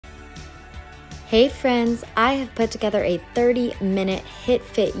Hey friends, I have put together a 30-minute HIIT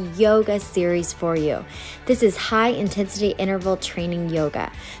Fit yoga series for you. This is high intensity interval training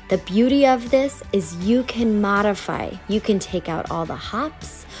yoga. The beauty of this is you can modify. You can take out all the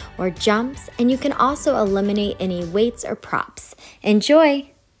hops or jumps, and you can also eliminate any weights or props.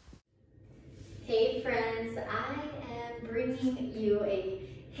 Enjoy! Hey friends, I am bringing you a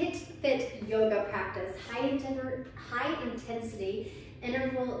HIIT Fit yoga practice, high intensity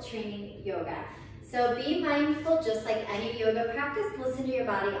interval training yoga. So be mindful, just like any yoga practice, listen to your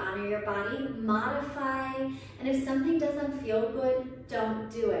body, honor your body, modify, and if something doesn't feel good, don't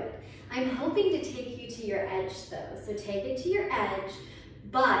do it. I'm hoping to take you to your edge though, so take it to your edge,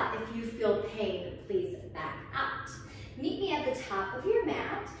 but if you feel pain, please back out. Meet me at the top of your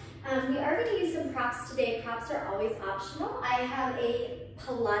mat. We are going to use some props today. Props are always optional. I have a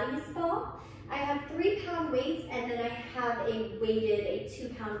Pilates ball. I have 3-pound weights, and then I have a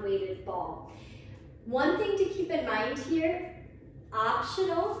 2-pound weighted ball. One thing to keep in mind here,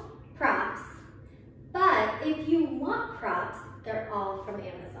 optional props, but if you want props, they're all from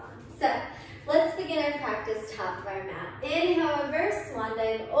Amazon. So let's begin our practice top of our mat. Inhale, reverse swan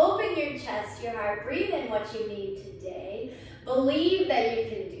dive, open your chest, your heart, breathe in what you need today. Believe that you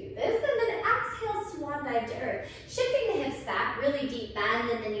can do this, and then exhale, swan dive to earth. Shifting the hips back, really deep bend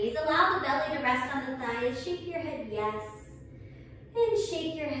in the knees. Allow the belly to rest on the thighs. Shake your head yes, and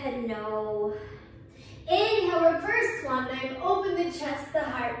shake your head no. Inhale, reverse swan dive, open the chest, the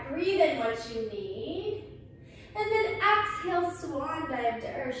heart, breathe in what you need. And then exhale, swan dive to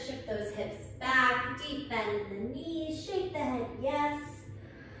earth. Shift those hips back, deep bend in the knees. Shake the head yes,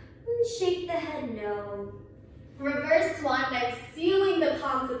 and shake the head no. Reverse swan dive, sealing the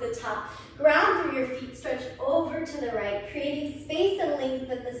palms at the top. Ground through your feet, stretch over to the right, creating space and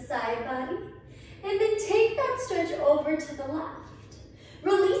length in the side body. And then take that stretch over to the left.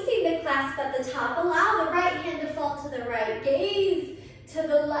 Releasing the clasp at the top, allow the right hand to fall to the right. Gaze to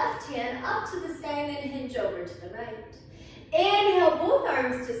the left hand, up to the sky, and then hinge over to the right. Inhale, both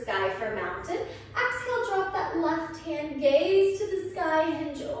arms to sky for mountain. Exhale, drop that left hand, gaze to the sky,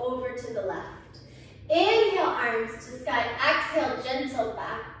 hinge over to the left. Inhale, arms to sky. Exhale, gentle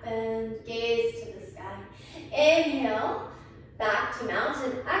back bend, gaze to the sky. Inhale, back to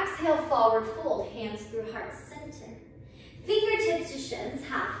mountain. Exhale, forward fold, hands through heart center. Fingertips to shins,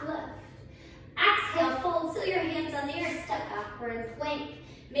 half lift. Exhale, fold, seal your hands on the earth, step backward, plank.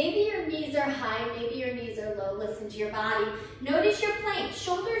 Maybe your knees are high, maybe your knees are low. Listen to your body. Notice your plank.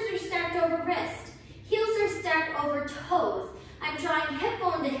 Shoulders are stacked over wrist. Heels are stacked over toes. I'm drawing hip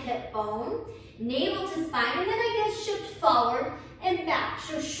bone to hip bone, navel to spine, and then I guess shift forward and back.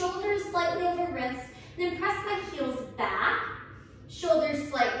 So shoulders slightly over wrist, then press my heels back. Shoulders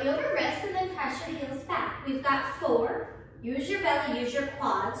slightly over wrist, and then press your heels back. We've got 4. Use your belly, use your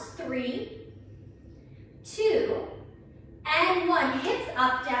quads. 3, 2, and 1. Hips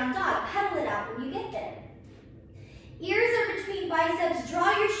up, down dog. Pedal it out when you get there. Ears are between biceps.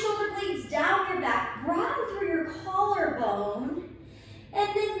 Draw your shoulder blades down your back. Broaden through your collarbone. And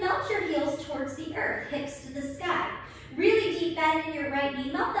then melt your heels towards the earth. Hips to the sky. Really deep bend in your right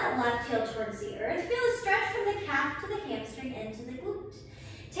knee. Melt that left heel towards the earth. Feel a stretch from the calf to the hamstring into the glute.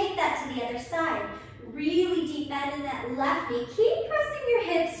 Take that to the other side. Really deep bend in that left knee. Keep pressing your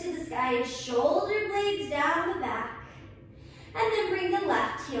hips to the sky. Shoulder blades down the back. And then bring the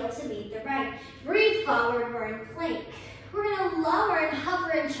left heel to meet the right. Breathe forward, we're in plank. We're gonna lower and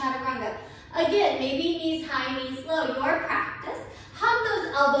hover in chaturanga. Again, maybe knees high, knees low, your practice. Hug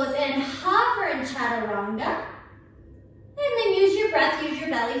those elbows in, hover in chaturanga. And then use your breath, use your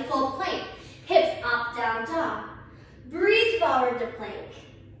belly, full plank. Hips up, down dog. Breathe forward to plank.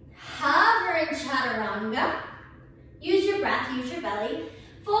 Hover in chaturanga. Use your breath, use your belly,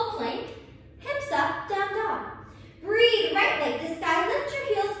 full plank. Hips up, down dog. Breathe, right leg to sky, lift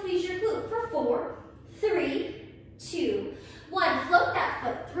your heels, squeeze your glute for 4, 3, 2, 1. Float that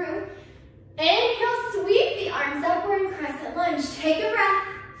foot through. Inhale, sweep the arms upward and crescent lunge. Take a breath.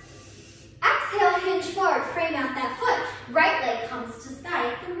 Exhale, hinge forward, frame out that foot. Right leg comes to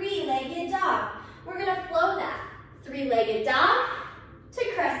sky, 3-legged dog. We're gonna flow that. 3-legged dog to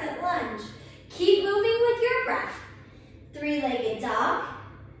crescent lunge. Keep moving with your breath. 3-legged dog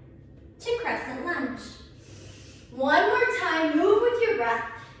to crescent lunge. One more time, move with your breath.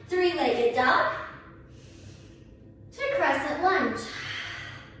 3-legged dog to crescent lunge.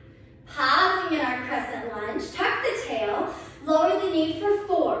 Pausing in our crescent lunge, tuck the tail, lower the knee for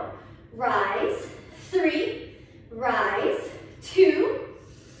 4. Rise, 3, rise, 2,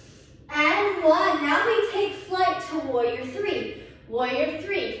 and 1. Now we take flight to warrior 3. Warrior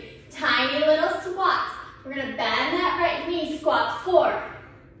 3, tiny little squat. We're gonna bend that right knee, squat 4,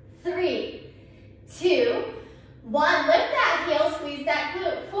 3, 1, lift that heel, squeeze that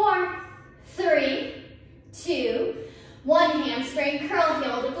glute. 4, 3, 2, 1, hamstring curl,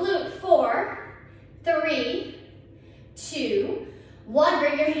 heel to glute. 4, 3, 2, 1,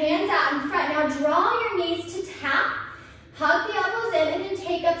 bring your hands out in front. Now draw your knees to tap, hug the elbows in, and then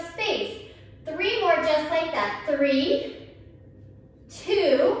take up space. 3 more just like that. 3,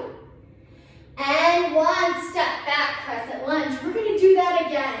 2, and 1. Step back, crescent lunge. We're gonna do that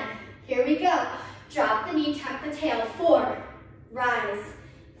again. Here we go. Drop the knee, tuck the tail. 4, rise.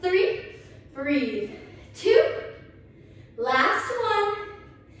 3, breathe. 2, last 1.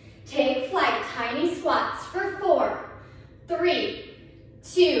 Take flight, tiny squats for 4, 3,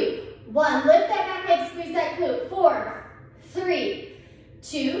 2, 1. Lift that back leg, squeeze that glute. 4, 3,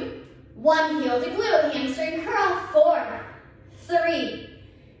 2, 1. Heel to glute, hamstring curl. 4, 3,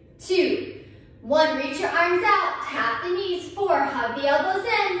 2, 1. Reach your arms out, tap the knees. 4, hug the elbows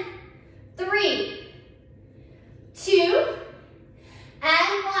in. 3, 2,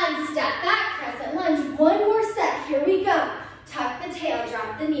 and 1. Step back, crescent lunge. 1 more set. Here we go. Tuck the tail,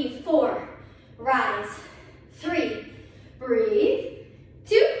 drop the knee. 4, rise. 3, breathe.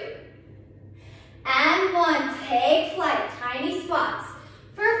 2, and 1. Take flight, tiny squats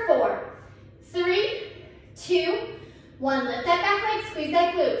for 4, 3, 2, 1. Lift that back leg, squeeze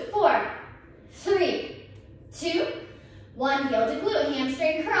that glute. 4, 3, 2, 1. Heel to glute,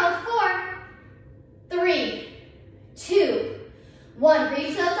 hamstring curl. 4, 3, 2, 1.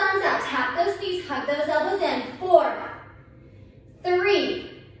 Reach those arms out, tap those knees, hug those elbows in. 4,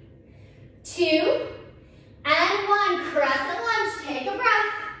 3, 2, and 1. Crescent lunge, take a breath.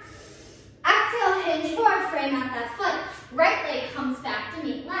 Exhale, hinge forward, frame out that foot. Right leg comes back to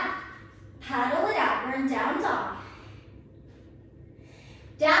meet left. Paddle it out, we're in down dog.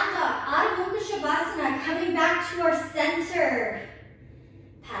 Down dog, Adho Mukha Shavasana, coming back to our center.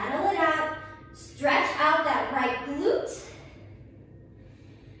 Paddle it out, stretch out that right glute,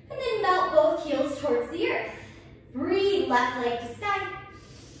 and then melt both heels towards the earth. Breathe, left leg to sky.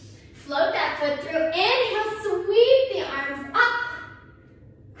 Float that foot through. Inhale, sweep the arms up.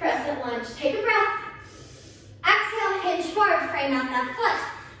 Crescent lunge, take a breath. Exhale, hinge forward, frame out that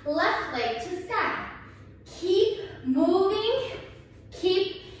foot. Left leg to sky. Keep moving,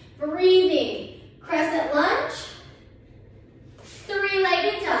 keep breathing. Crescent lunge,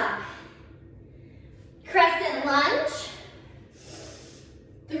 3-legged dog. Crescent lunge,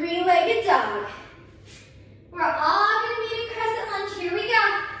 3-legged dog. We're all gonna meet in crescent lunge. Here we go.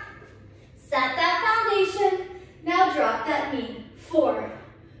 Set that foundation. Now drop that knee. 4,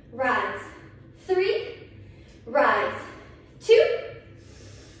 rise. 3, rise. 2,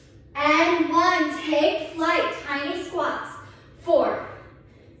 and 1. Take flight, tiny squats. 4,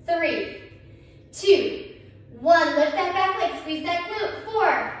 3, 2, 1. Lift that back leg, squeeze that glute.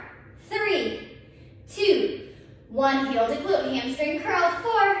 4, 3, 2, 1. Heel to glute, hamstring curl.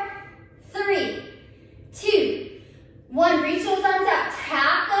 4, 3, 2, 1. Reach those arms out,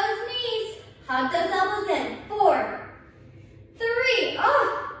 tap those knees, hug those elbows in. 4, 3,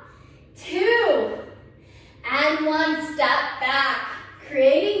 2, and 1. Step back,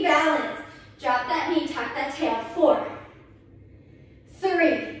 creating balance. Drop that knee, tuck that tail. 4,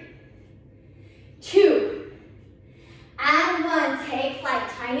 3, 2, and 1. Take flight,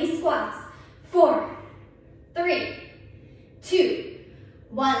 tiny squats. 4, 3, 2,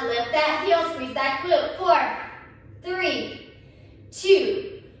 1. Lift that heel, squeeze that glute. 4, 3,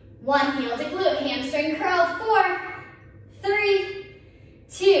 2, 1. Heel to glute, hamstring curl. 4, 3,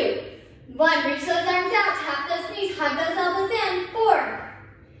 2, 1. Reach those arms out, tap those knees, hug those elbows in. 4,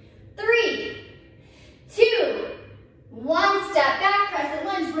 3, 2, 1. Step back, crescent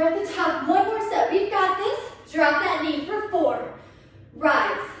lunge. We're at the top. 1 more set. We've got this. Drop that knee for 4.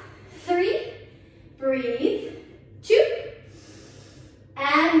 Rise. 3, breathe. 2,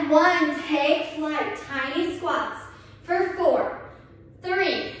 and 1. Take flight, tiny squats for 4,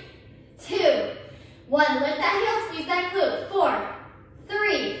 3, 2, 1. Lift that heel, squeeze that glute. 4,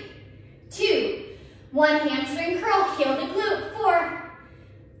 3, 2, 1. Hamstring curl, heel to glute. 4,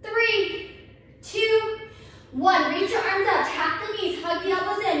 3, 2, 1. Reach your arms out, tap the knees, hug the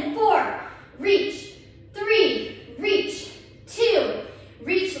elbows in. 4, reach. 3, reach. 2,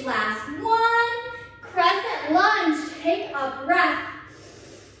 reach. Last 1. Crescent lunge, take a breath.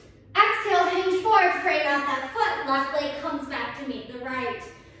 Exhale, hinge forward, frame out that foot. Left leg comes back to meet the right.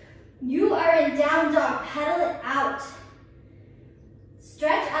 You are in down dog, pedal it out.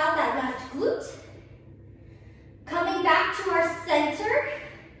 Stretch out that left glute. Coming back to our center.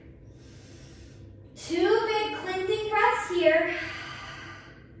 2 big cleansing breaths here.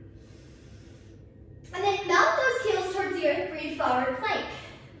 And then melt those heels towards the earth, breathe forward plank.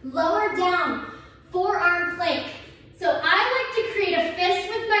 Lower down, forearm plank.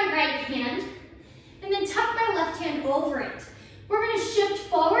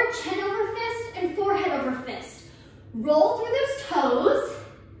 Roll through those toes.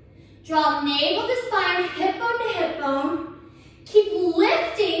 Draw navel to spine, hip bone to hip bone. Keep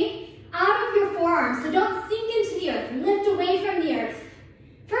lifting out of your forearms, so don't sink into the earth. Lift away from the earth.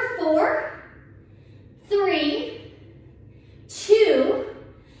 For 4, 3, 2,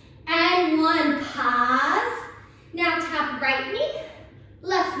 and 1. Pause. Now tap right knee,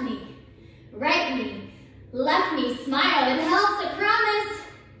 left knee, right knee, left knee. Smile, it helps, I promise.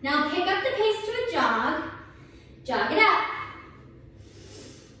 Now pick up the pace to a jog. Jog it out.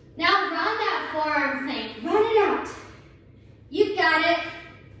 Now run that forearm plank. Run it out. You've got it.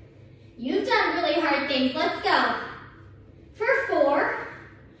 You've done really hard things. Let's go. For 4,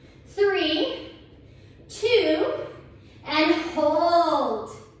 3, 2, and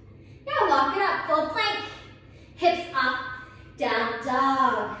hold. Now walk it up, full plank. Hips up, down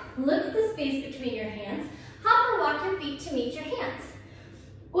dog. Look at the space between your hands. Hop or walk your feet to meet your hands.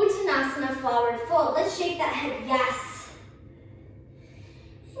 Uttanasana, forward fold. Let's shake that head, yes.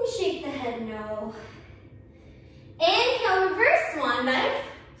 And shake the head, no. Inhale, reverse swan dive.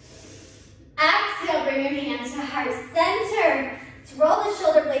 Exhale, bring your hands to heart center. Let's roll the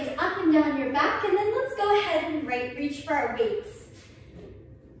shoulder blades up and down your back, and then let's go ahead and reach for our weights.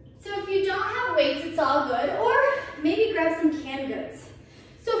 So if you don't have weights, it's all good, or maybe grab some canned goods.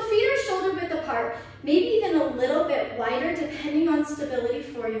 So feet are shoulder width apart, maybe even a little bit wider depending on stability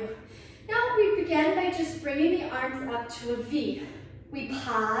for you. Now we begin by just bringing the arms up to a V. We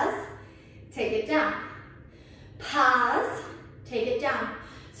pause, take it down. Pause, take it down.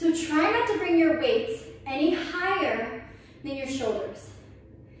 So try not to bring your weights any higher than your shoulders.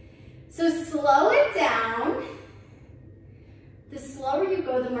 So slow it down. The slower you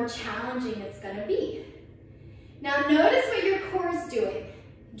go, the more challenging it's gonna be. Now notice what your core is doing.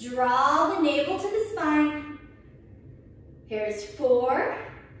 Draw the navel to the spine. Here's 4,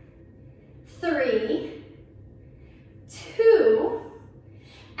 3, 2,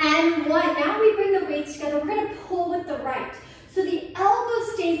 and 1. Now we bring the weights together. We're gonna pull with the right. So the elbow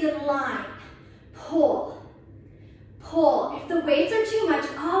stays in line. Pull, pull. If the weights are too much,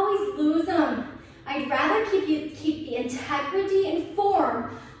 always lose them. I'd rather keep the integrity and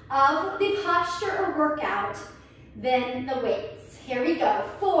form of the posture or workout than the weights. Here we go.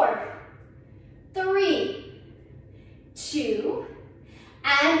 4, 3, 2,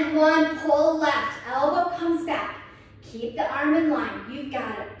 and 1. Pull left. Elbow comes back. Keep the arm in line. You've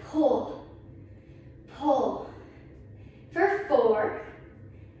got it. Pull, pull. For 4,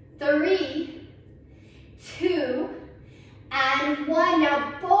 3, 2, and 1.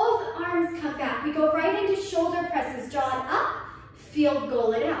 Now both arms come back. We go right into shoulder presses. Draw it up, field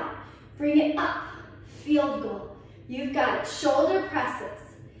goal it out. Bring it up, field goal. You've got it. Shoulder presses.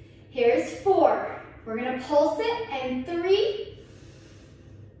 Here's 4. We're gonna pulse it, and 3,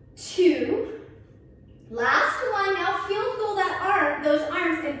 2, last one. Now field goal that arm, those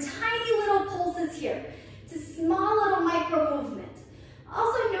arms in tiny little pulses here. It's a small little micro movement.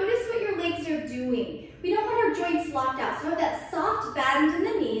 Also notice what your legs are doing. We don't want our joints locked out, so have that soft bend in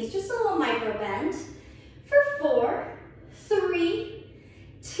the knees, just a little micro bend. For 4, 3,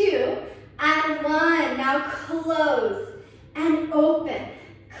 2, and 1. Now close and open,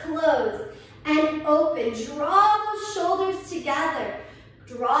 close and open. Draw those shoulders together.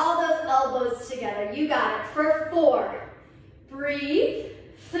 Draw those elbows together. You got it. For 4, breathe,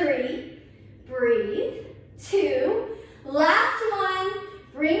 3, breathe, 2, last one.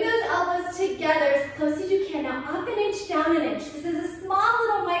 Bring those elbows together as close as you can. Now up an inch, down an inch. This is a small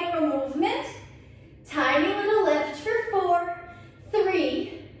little micro movement. Tiny little lift for 4,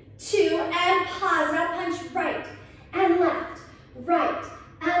 3, 2, and pause. Now punch right and left, right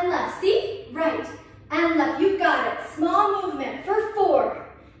and left. See? Right and left. You got it. Small movement for 4,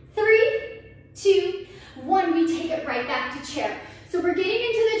 3, 2, 1. We take it right back to chair. So we're getting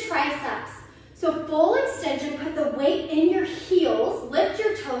into the triceps. So full extension, put the weight in your heels, lift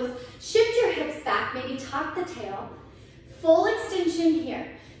your toes, shift your hips back, maybe tuck the tail. Full extension here.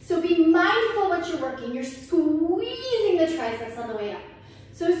 So be mindful what you're working. You're squeezing the triceps on the way up.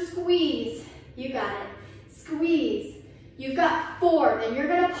 So squeeze, you got it. Squeeze. You've got 4, then you're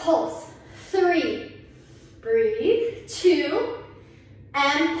gonna pulse. 3, breathe, 2,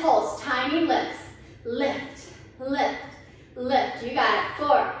 and pulse. Tiny lifts. Lift, lift, lift. You got it.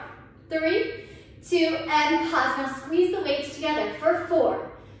 4, 3, 2, and pause. Now squeeze the weights together for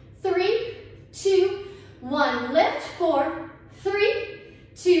 4, 3, 2, 1. Lift, 4, 3,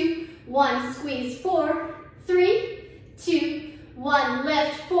 2, 1. Squeeze, 4, 3, 2, 1.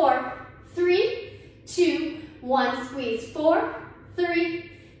 Lift, 4, 3, 2, 1. Squeeze, 4,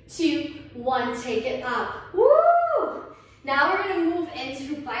 3, 2, 1. Take it up. Woo! Now we're gonna move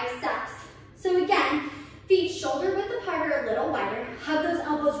into biceps. So again, Feet shoulder width apart or a little wider. Hug those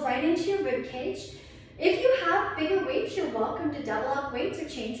elbows right into your rib cage. If you have bigger weights, you're welcome to double up weights or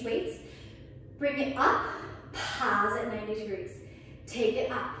change weights. Bring it up, pause at 90 degrees. Take it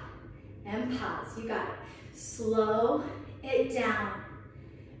up and pause. You got it. Slow it down.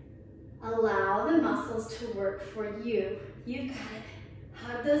 Allow the muscles to work for you. You got it.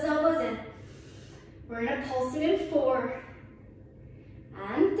 Hug those elbows in. We're gonna pulse it in 4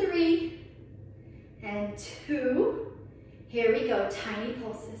 and 3 and 2. Here we go, tiny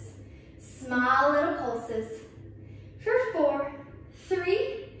pulses. Small little pulses for 4,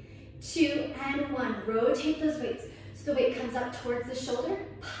 3, 2, and 1. Rotate those weights. So the weight comes up towards the shoulder.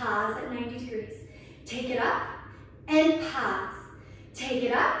 Pause at 90 degrees. Take it up and pause. Take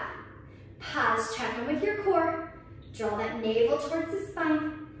it up, pause. Check in with your core. Draw that navel towards the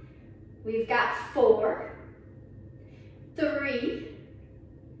spine. We've got 4, 3,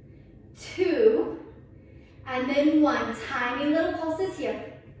 2, and then 1. Tiny little pulses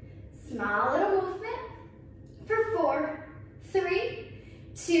here. Small little movement for 4, 3,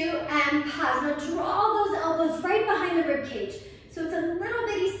 2, and pause. Now draw those elbows right behind the rib cage. So it's a little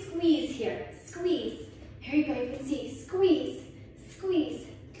bitty squeeze here. Squeeze. Here you go, you can see. Squeeze, squeeze.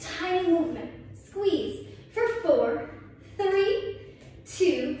 Tiny movement. Squeeze for 4, 3,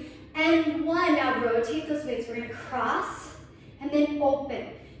 2, and 1. Now rotate those weights. We're gonna cross and then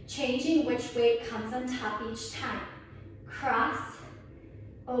open, changing which weight comes on top each time. Cross,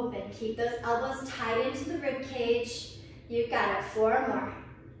 open. Keep those elbows tied into the rib cage. You got it. 4 more.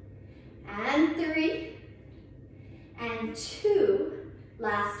 And 3, and 2,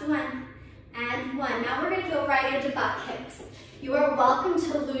 last one, and 1. Now we're gonna go right into butt kicks. You are welcome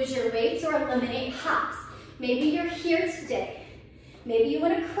to lose your weights or eliminate hops. Maybe you're here today. Maybe you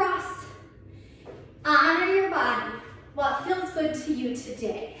wanna cross. Honor your body. What feels good to you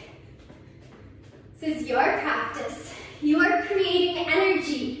today? This is your practice. You are creating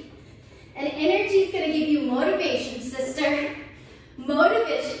energy. And energy is gonna give you motivation, sister.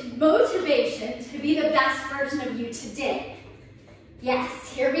 Motivation to be the best version of you today.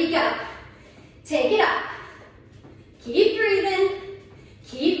 Yes, here we go. Take it up. Keep breathing.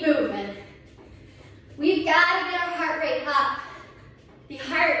 Keep moving. We've got to get our heart rate up. The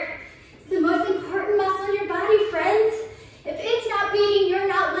heart is the most important muscle in your body, friends. If it's not beating, you're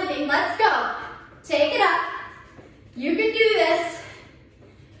not living. Let's go. Take it up. You can do this.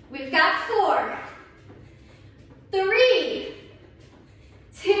 We've got 4, 3,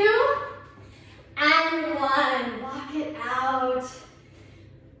 2, and 1. Walk it out.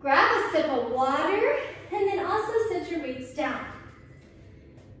 Grab a sip of water, and then also sit your weights down.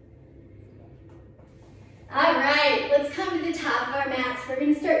 All right, let's come to the top of our mats. We're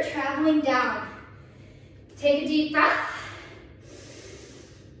gonna start traveling down. Take a deep breath,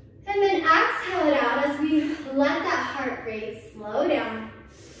 and then exhale it out as we let that heart rate slow down.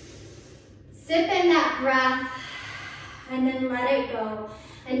 Sip in that breath, and then let it go.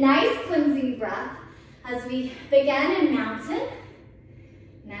 A nice cleansing breath as we begin in mountain.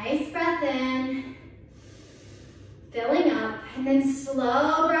 Nice breath in, filling up, and then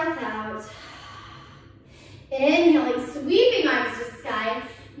slow breath out. Inhaling, sweeping arms to sky,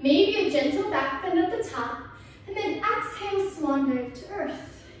 maybe a gentle back bend at the top, and then exhale, swan dive to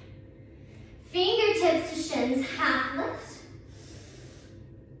earth. Fingertips to shins, half lift.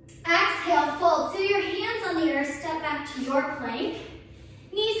 Exhale, fold. So your hands on the earth, step back to your plank.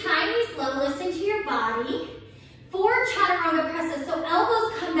 Knees high, knees low, listen to your body. 4 chaturanga presses, so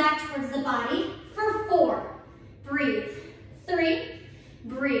elbows come back towards the body for 4. Breathe. 3,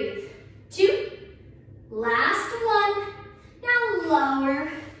 breathe. 2, last 1. Now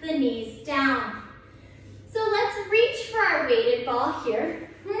lower the knees down. So let's reach for our weighted ball here.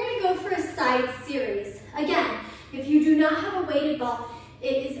 We're gonna go for a side series. Again, if you do not have a weighted ball,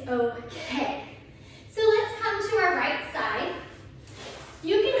 it is okay. So let's come to our right side.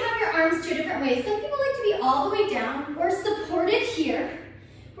 You can have your arms 2 different ways. Some people like to be all the way down or supported here.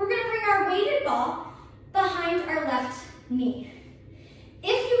 We're gonna bring our weighted ball behind our left knee.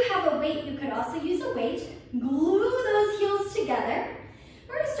 If you have a weight, you could also use a weight. Glue those heels together.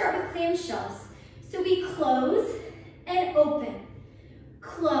 We're gonna start with clamshells. So we close and open.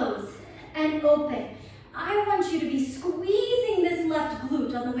 Close and open. I want you to be squeezing this left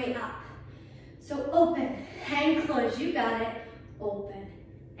glute on the way up. So open and close, you got it. Open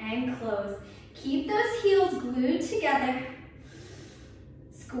and close. Keep those heels glued together.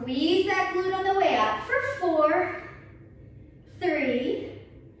 Squeeze that glute on the way up for 4, 3,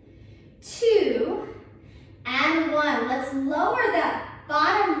 2, and 1. Let's lower that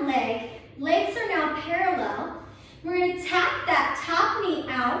bottom leg. Legs are now parallel. We're gonna tap that top knee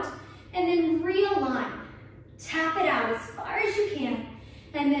out and then realign. it out as far as you can.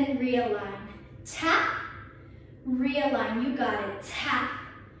 And then realign. Tap, realign. You got it. Tap,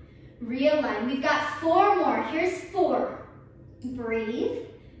 realign. We've got 4 more. Here's 4. Breathe.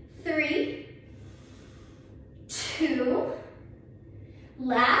 3, 2,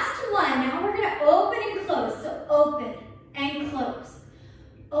 last one. Now we're gonna open and close. So open and close,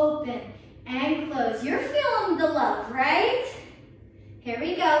 open and close. You're feeling the love, right? Here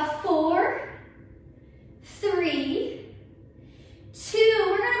we go. 4, 3, 2.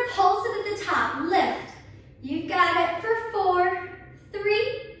 We're gonna pulse it at the top. Lift. You got it for 4,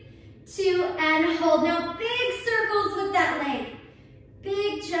 3, 2, and hold. Now big circles with that leg.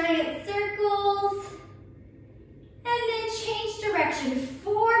 Big giant circles. And then change direction.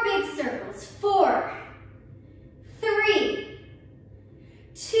 4 big circles. 4, 3,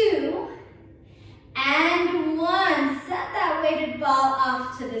 2, and 1. Set that weighted ball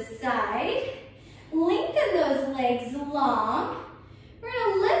off to the side. Lengthen those legs long. We're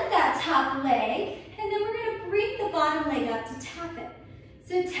going to lift that top leg, and then we're going to bring the bottom leg up to tap it.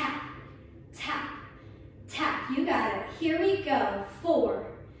 So tap, tap, tap. You got it. Here we go. 4,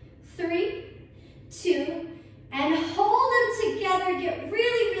 3, 2, and hold them together. Get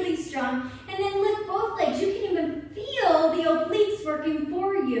really, really strong. And then lift both legs. You can even feel the obliques working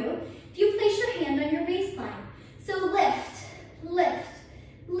for you if you place your hand on your waistline. So lift, lift,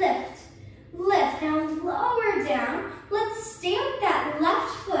 lift, lift. Now lower down. Let's stamp that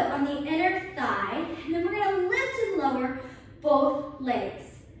left foot on the inner thigh. And then we're going to lift and lower both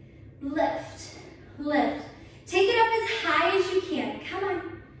legs. Lift, lift. Take it up as high as you can. Come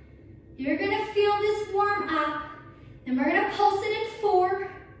on. You're going to feel this warm up. And we're going to pulse it in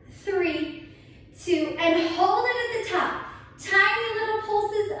 4, 3, 2, and hold it at the top. Tiny little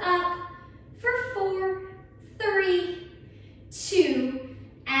pulses up for 4, 3, 2,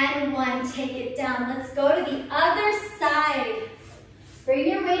 and 1. Take it down. Let's go to the other side. Bring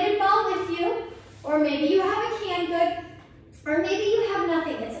your weighted ball with you, or maybe you have a can good, or maybe you have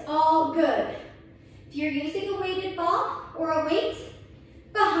nothing. It's all good. If you're using a weighted ball or a weight,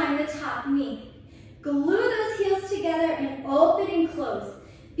 behind the top knee. Glue those heels together and open and close.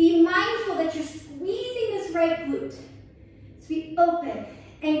 Be mindful that you're squeezing this right glute. So we open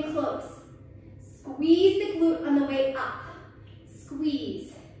and close. Squeeze the glute on the way up.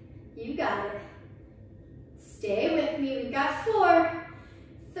 Squeeze. You got it. Stay with me. We've got 4,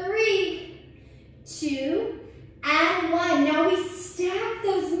 3, 2, and 1. Now we stack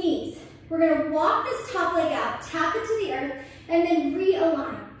those knees. We're going to walk this top leg out, tap it to the earth, and then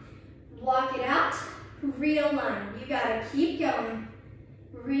realign. Walk it out, realign. You got to keep going.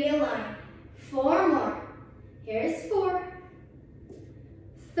 Realign. 4 more. Here's 4,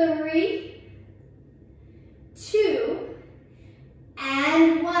 3, 2,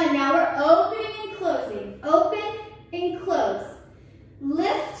 and 1. Now we're opening and closing. Open and close.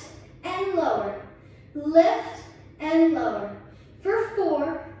 Lift and lower. Lift and lower. For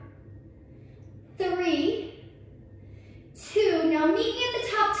 4, 3, 2. Now meet me at the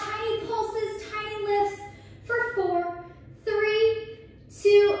top. Tiny pulses, tiny lifts. For 4, 3,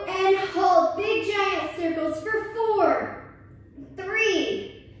 2, and hold. Big giant circles for 4,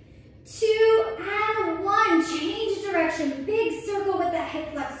 3, 2, and 1. Change direction. Big circle with that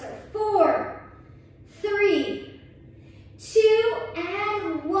hip flexor. 4, 3, 2,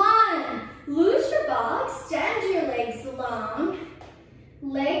 and 1. Lose your ball. Extend your legs long.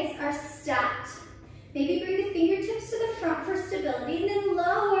 Legs are stacked. Maybe bring the fingertips to the front for stability, and then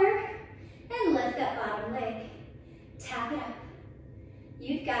lower and lift that bottom leg. Tap it up.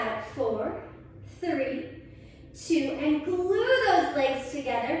 You've got it. 4, 3, 2, and glue those legs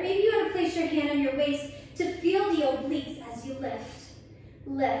together. Maybe you want to place your hand on your waist to feel the obliques as you lift.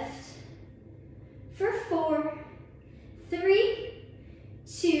 Lift. For 4, 3,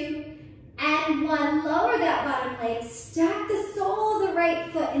 2, and 1. Lower that bottom leg. Stack the sole of the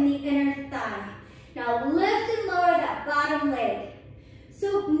right foot in the inner thigh. Now lift and lower that bottom leg.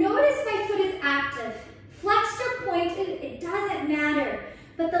 So notice my foot is active. Flexed or pointed, it doesn't matter.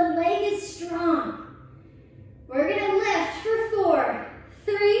 But the leg is strong. We're going to lift for 4,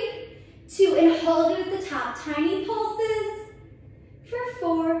 3, 2, and hold it at the top. Tiny pulses for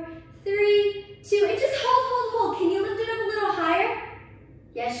 4, 3, 2, and just hold. Can you lift it up a little higher?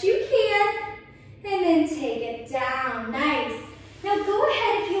 Yes, you can. And then take it down. Nice. Now go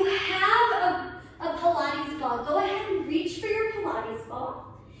ahead, if you have a Pilates ball, go ahead and reach for your Pilates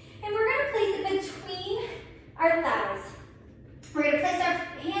ball. And we're going to place it between our thighs. We're going to place our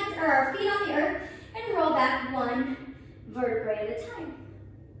hands or our feet on the earth and roll back 1 vertebrae at a time.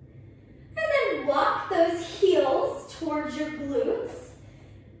 And then walk those heels towards your glutes.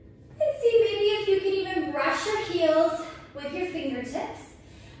 And see maybe if you can even You're gonna brush your heels with your fingertips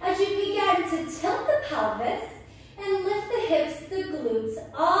as you begin to tilt the pelvis and lift the hips, the glutes,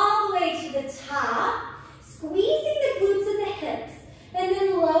 all the way to the top, squeezing the glutes and the hips, and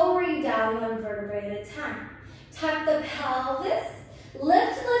then lowering down one vertebrae at a time. Tuck the pelvis,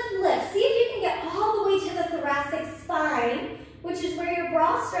 lift, lift, lift. See if you can get all the way to the thoracic spine, which is where your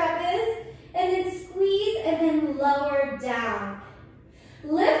bra strap is, and then squeeze and then lower down.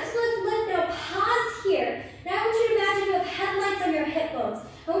 Lift, lift, lift. Now pause here. Now I want you to imagine you have headlights on your hip bones.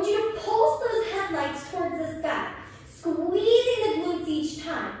 I want you to pulse those headlights towards the sky, squeezing the glutes each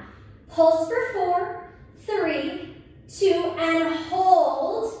time. Pulse for 4, 3, 2, and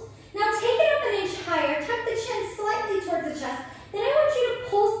hold. Now take it up an inch higher. Tuck the chin slightly towards the chest. Then I want you to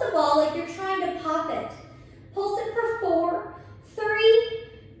pulse the ball like you're trying to pop it. Pulse it for 4, 3,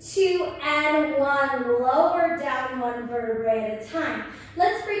 2, and 1. Lower down one vertebrae at a time.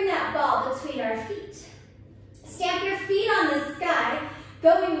 Let's bring that ball between our feet. Stamp your feet on the sky,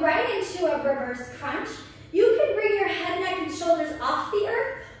 going right into a reverse crunch. You can bring your head, neck, and shoulders off the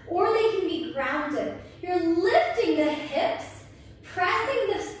earth, or they can be grounded. You're lifting the hips, pressing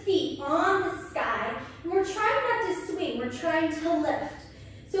the feet on the sky, and we're trying not to swing, we're trying to lift.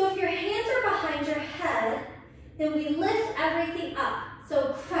 So if your hands are behind your head, then we lift everything up.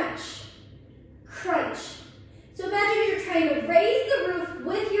 So crunch, crunch. So imagine you're trying to raise the roof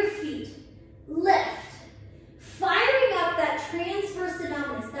with your feet. Lift. Firing up that transverse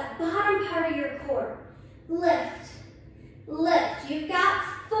abdominis, that bottom part of your core. Lift, lift. You've got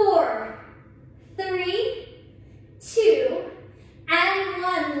 4, 3, 2, and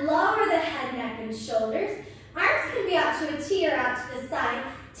 1. Lower the head, neck, and shoulders. Arms can be out to a T or out to the side.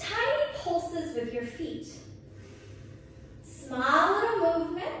 Tiny pulses with your feet. Small little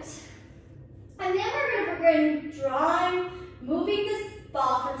movement. And then we're going to begin drawing, moving this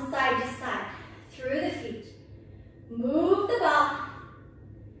ball from side to side through the feet. Move the ball,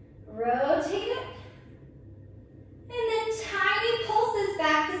 rotate it, and then tiny pulses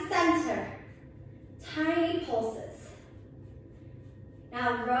back to center. Tiny pulses.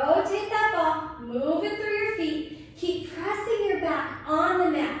 Now rotate that ball, move it through your feet, keep pressing your back on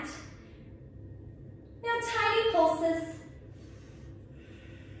the mat. Now tiny pulses.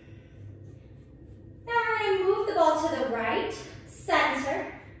 Now we're going to move the ball to the right,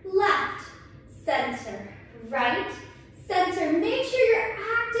 center, left, center, right, center. Make sure you're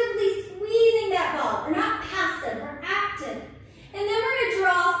actively squeezing that ball. We're not passive, we're active. And then we're going to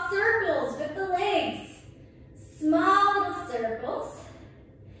draw circles with the legs. Small little circles.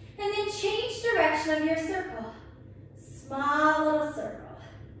 And then change direction of your circle. Small little circle.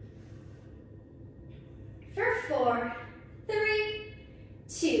 For 4, 3,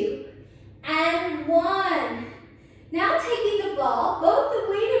 2, and 1. Now taking the ball, both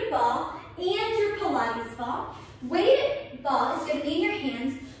the weighted ball and your Pilates ball. Weighted ball is going to be in your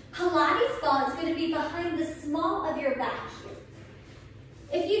hands. Pilates ball is going to be behind the small of your back here.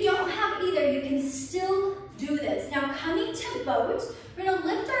 If you don't have either, you can still do this. Now coming to boat, we're going to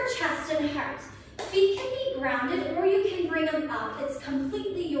lift our chest and heart. Feet can be grounded or you can bring them up. It's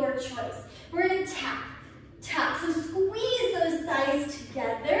completely your choice. We're going to tap, tap. So squeeze those thighs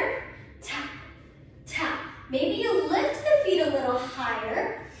together. Tap, tap. Maybe you lift the feet a little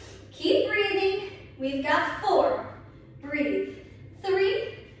higher. Keep breathing. We've got 4. Breathe.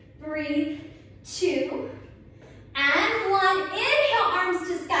 3, breathe. 2, and 1. Inhale, arms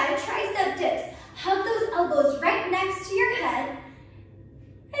to sky, tricep dips. Hug those elbows right next to your head.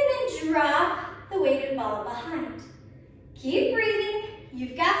 And then drop the weighted ball behind. Keep breathing.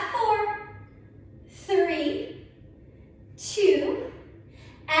 You've got 4, 3, 2,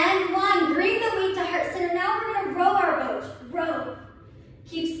 and 1. Bring the weight to heart center. Now we're going to row our boat. Row.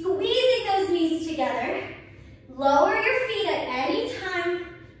 Keep squeezing those knees together. Lower your feet at any time.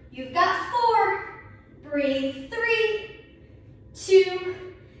 You've got 4. Breathe. 3, 2,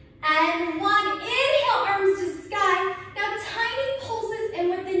 and 1. Inhale, arms to sky. Now tiny pulses in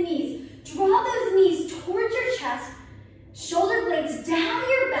with the knees. Draw those knees towards your chest. Shoulder blades down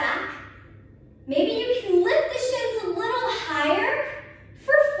your back. Maybe you can lift the shins a little higher.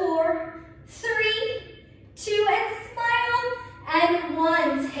 For 4, 3, 2, and smile. And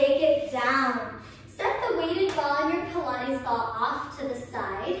 1, take it down. Set the weighted ball and your Pilates ball off to the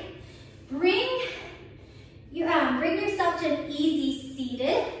side. Bring yourself to an easy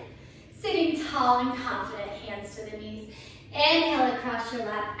seated. Sitting tall and confident, hands to the knees. Inhale across your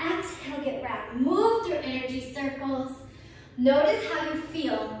lap. Exhale, get round. Move through energy circles. Notice how you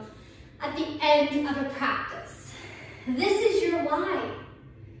feel at the end of a practice. This is your why.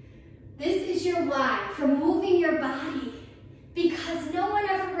 This is your why for moving your body, because no one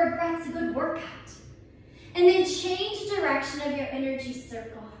ever regrets a good workout. And then change direction of your energy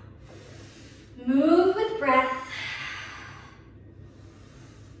circle. Move with breath.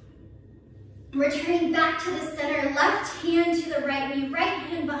 Returning back to the center, left hand to the right knee, right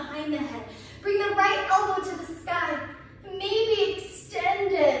hand behind the head. Bring the right elbow to the sky. Maybe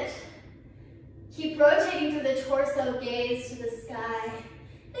extend it. Keep rotating through the torso, gaze to the sky.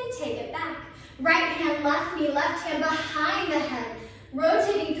 Then take it back. Right hand, left knee, left hand behind the head.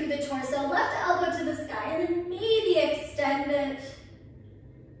 Rotating through the torso, left elbow to the sky, and then maybe extend it.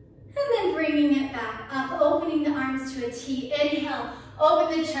 And then bringing it back up, opening the arms to a T. Inhale,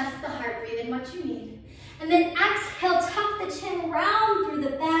 open the chest, the heart, breathe in what you need. And then exhale, tuck the chin round through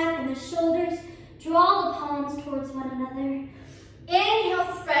the back and the shoulders. Draw the palms towards one another.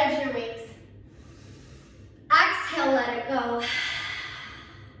 Inhale, spread your wings. Exhale, let it go.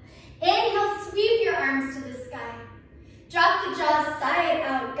 Inhale, sweep your arms to the sky. Drop the jaws side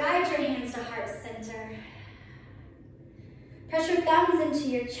out, guide your hands to heart center. Press your thumbs into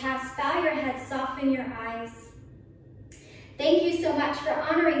your chest, bow your head, soften your eyes. Thank you so much for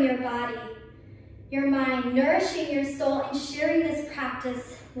honoring your body, your mind, nourishing your soul, and sharing this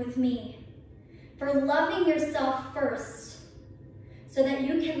practice with me. For loving yourself first, so that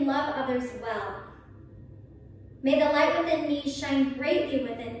you can love others well. May the light within me shine brightly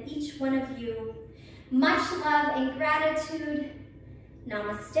within each one of you. Much love and gratitude.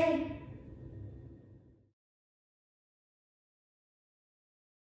 Namaste.